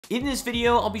In this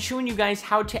video, I'll be showing you guys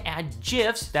how to add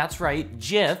GIFs, that's right,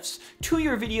 GIFs, to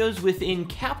your videos within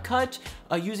CapCut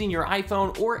using your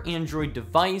iPhone or Android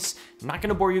device. I'm not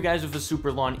gonna bore you guys with a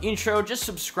super long intro, just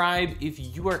subscribe if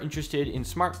you are interested in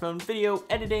smartphone video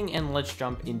editing, and let's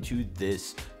jump into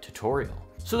this tutorial.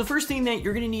 So the first thing that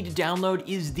you're gonna need to download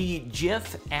is the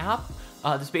Gif app.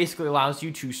 This basically allows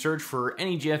you to search for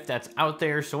any GIF that's out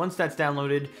there. So once that's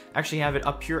downloaded, I actually have it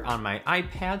up here on my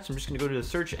iPad. So I'm just gonna go to the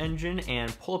search engine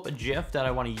and pull up a GIF that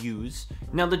I wanna use.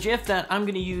 Now the GIF that I'm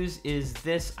gonna use is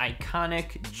this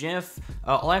iconic GIF.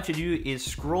 All I have to do is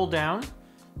scroll down.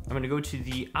 I'm gonna go to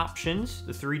the options,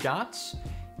 the three dots.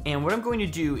 And what I'm going to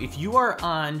do, if you are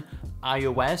on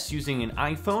iOS using an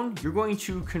iPhone, you're going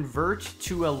to convert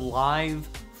to a live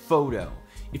photo.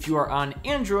 If you are on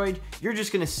Android, you're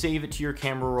just gonna save it to your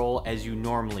camera roll as you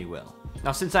normally will.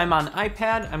 Now, since I'm on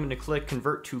iPad, I'm gonna click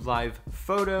Convert to Live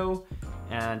Photo,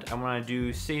 and I wanna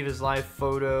do Save as Live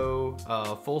Photo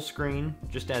full screen,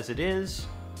 just as it is.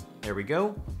 There we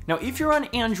go. Now, if you're on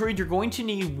Android, you're going to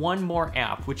need one more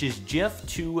app, which is GIF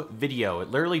to Video.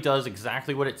 It literally does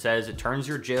exactly what it says. It turns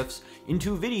your GIFs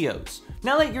into videos.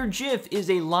 Now that your GIF is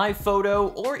a live photo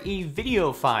or a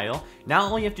video file, now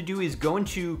all you have to do is go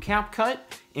into CapCut,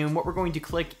 and what we're going to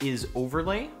click is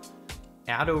Overlay,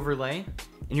 Add Overlay,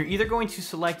 and you're either going to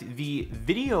select the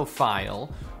video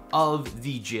file of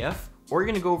the GIF, or you're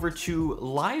gonna go over to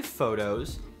Live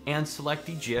Photos and select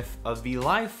the GIF of the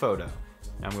live photo.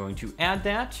 I'm going to add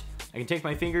that. I can take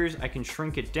my fingers, I can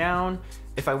shrink it down.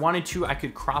 If I wanted to, I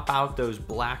could crop out those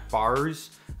black bars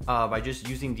by just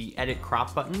using the edit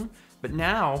crop button. But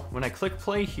now, when I click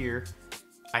play here,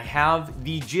 I have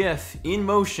the GIF in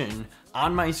motion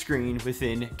on my screen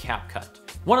within CapCut.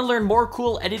 Want to learn more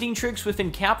cool editing tricks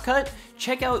within CapCut?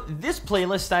 Check out this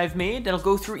playlist I've made that'll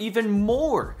go through even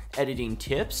more editing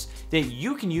tips that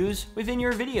you can use within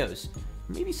your videos.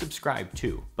 Maybe subscribe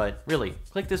too, but really,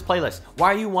 click this playlist.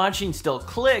 Why are you watching still?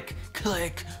 Click,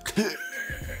 click, click.